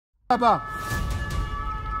Là-bas.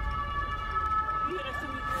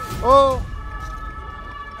 Oh.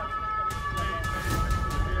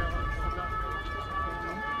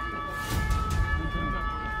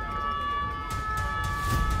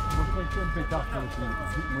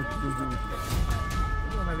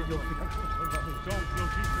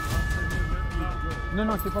 Non,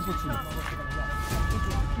 non, c'est pas possible.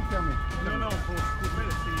 Tout fermé. Non, non, faut couper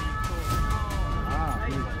le fil. Ah,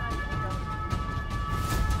 oui.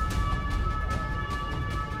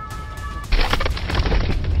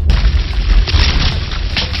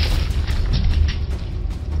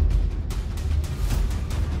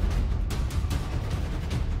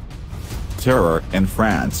 Terror in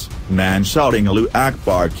France, man shouting Allahu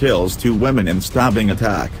Akbar kills 2 women in stabbing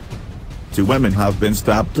attack. 2 women have been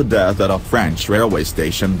stabbed to death at a French railway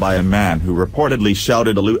station by a man who reportedly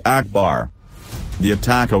shouted Allahu Akbar. The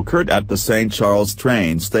attack occurred at the St. Charles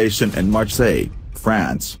train station in Marseille,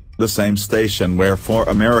 France, the same station where 4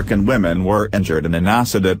 American women were injured in an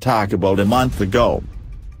acid attack about a month ago.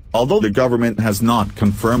 Although the government has not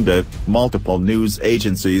confirmed it, multiple news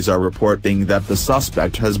agencies are reporting that the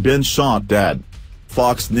suspect has been shot dead.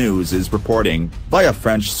 Fox News is reporting, via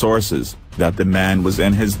French sources, that the man was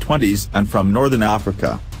in his 20s and from Northern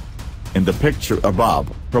Africa. In the picture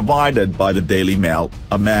above, provided by the Daily Mail,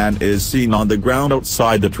 a man is seen on the ground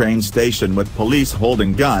outside the train station with police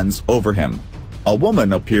holding guns over him. A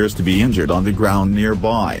woman appears to be injured on the ground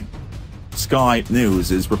nearby. Sky News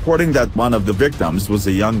is reporting that one of the victims was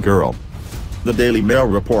a young girl. The Daily Mail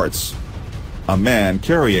reports, a man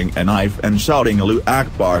carrying a knife and shouting Allahu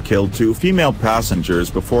Akbar killed 2 female passengers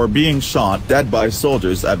before being shot dead by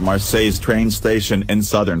soldiers at Marseille's train station in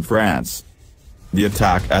southern France. The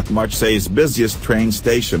attack at Marseille's busiest train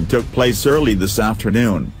station took place early this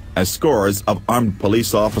afternoon, as scores of armed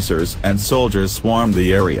police officers and soldiers swarmed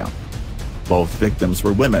the area. Both victims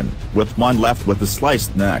were women, with one left with a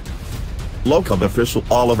sliced neck. Local official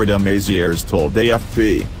Oliver de Mézières told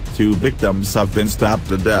AFP, 2 victims have been stabbed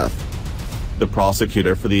to death. The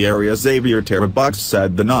prosecutor for the area Xavier Terrebux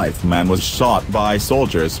said the knife man was shot by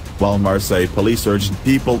soldiers, while Marseille police urged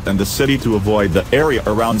people in the city to avoid the area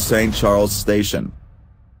around St. Charles station.